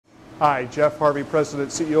Hi, Jeff Harvey,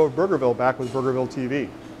 President and CEO of Burgerville, back with Burgerville TV.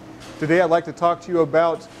 Today I'd like to talk to you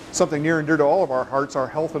about something near and dear to all of our hearts, our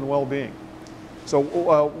health and well-being. So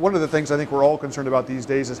one of the things I think we're all concerned about these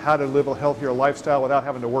days is how to live a healthier lifestyle without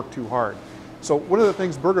having to work too hard. So one of the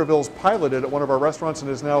things Burgerville's piloted at one of our restaurants and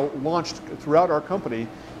is now launched throughout our company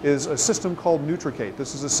is a system called Nutricate.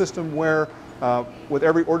 This is a system where with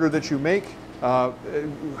every order that you make,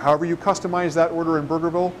 however you customize that order in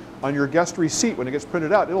Burgerville, on your guest receipt, when it gets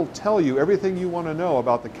printed out, it'll tell you everything you want to know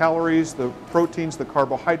about the calories, the proteins, the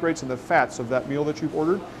carbohydrates, and the fats of that meal that you've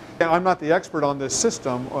ordered. I'm not the expert on this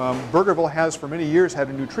system. Burgerville has for many years had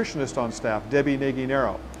a nutritionist on staff, Debe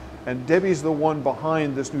Nagy-Nero. And Debbie's the one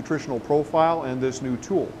behind this nutritional profile and this new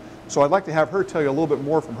tool. So I'd like to have her tell you a little bit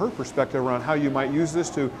more from her perspective around how you might use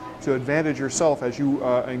this to advantage yourself as you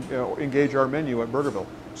engage our menu at Burgerville.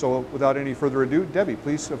 So without any further ado, Debbie,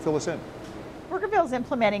 please fill us in. Burgerville is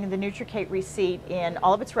implementing the Nutricate receipt in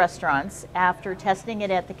all of its restaurants after testing it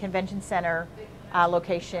at the Convention Center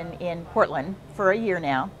location in Portland for a year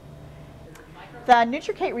now. The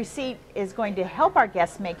Nutricate receipt is going to help our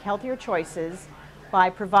guests make healthier choices by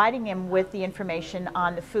providing them with the information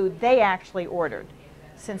on the food they actually ordered.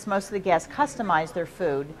 Since most of the guests customize their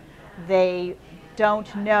food, they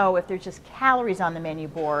don't know if there's just calories on the menu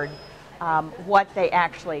board, what they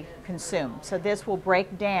actually consume. So this will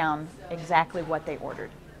break down exactly what they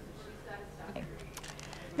ordered. Okay.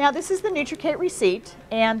 Now this is the Nutricate receipt,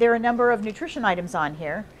 and there are a number of nutrition items on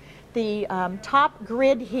here. The top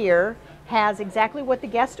grid here has exactly what the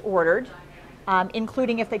guest ordered,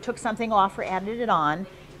 including if they took something off or added it on.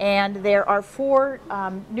 And there are 4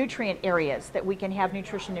 nutrient areas that we can have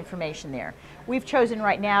nutrition information there. We've chosen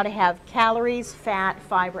right now to have calories, fat,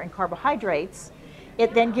 fiber, and carbohydrates.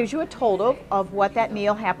 It then gives you a total of what that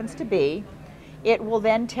meal happens to be. It will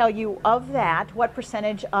then tell you of that what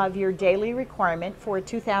percentage of your daily requirement for a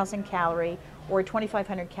 2,000 calorie or a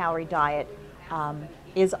 2,500 calorie diet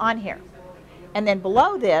is on here. And then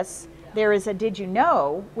below this, there is a Did You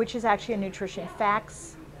Know, which is actually a nutrition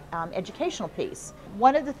facts educational piece.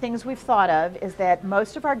 One of the things we've thought of is that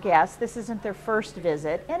most of our guests, this isn't their first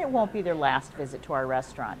visit, and it won't be their last visit to our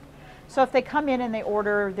restaurant. So if they come in and they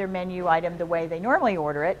order their menu item the way they normally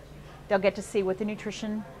order it, they'll get to see what the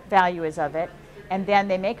nutrition value is of it, and then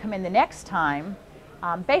they may come in the next time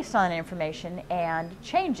based on that information and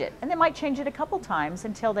change it. And they might change it a couple times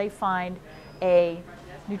until they find a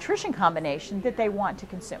nutrition combination that they want to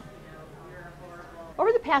consume.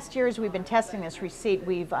 Over the past years, we've been testing this receipt.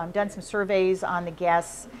 We've done some surveys on the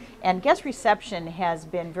guests, and guest reception has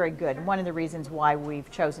been very good. One of the reasons why we've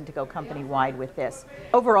chosen to go company-wide with this.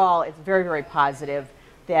 Overall, it's very, very positive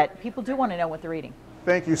that people do want to know what they're eating.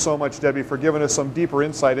 Thank you so much, Debbie, for giving us some deeper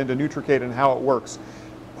insight into Nutricate and how it works.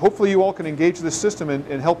 Hopefully you all can engage this system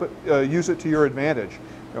and help it, use it to your advantage.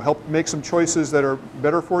 Help make some choices that are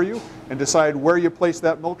better for you and decide where you place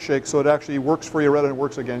that milkshake so it actually works for you rather than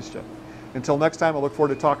works against you. Until next time, I look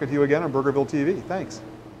forward to talking to you again on Burgerville TV. Thanks.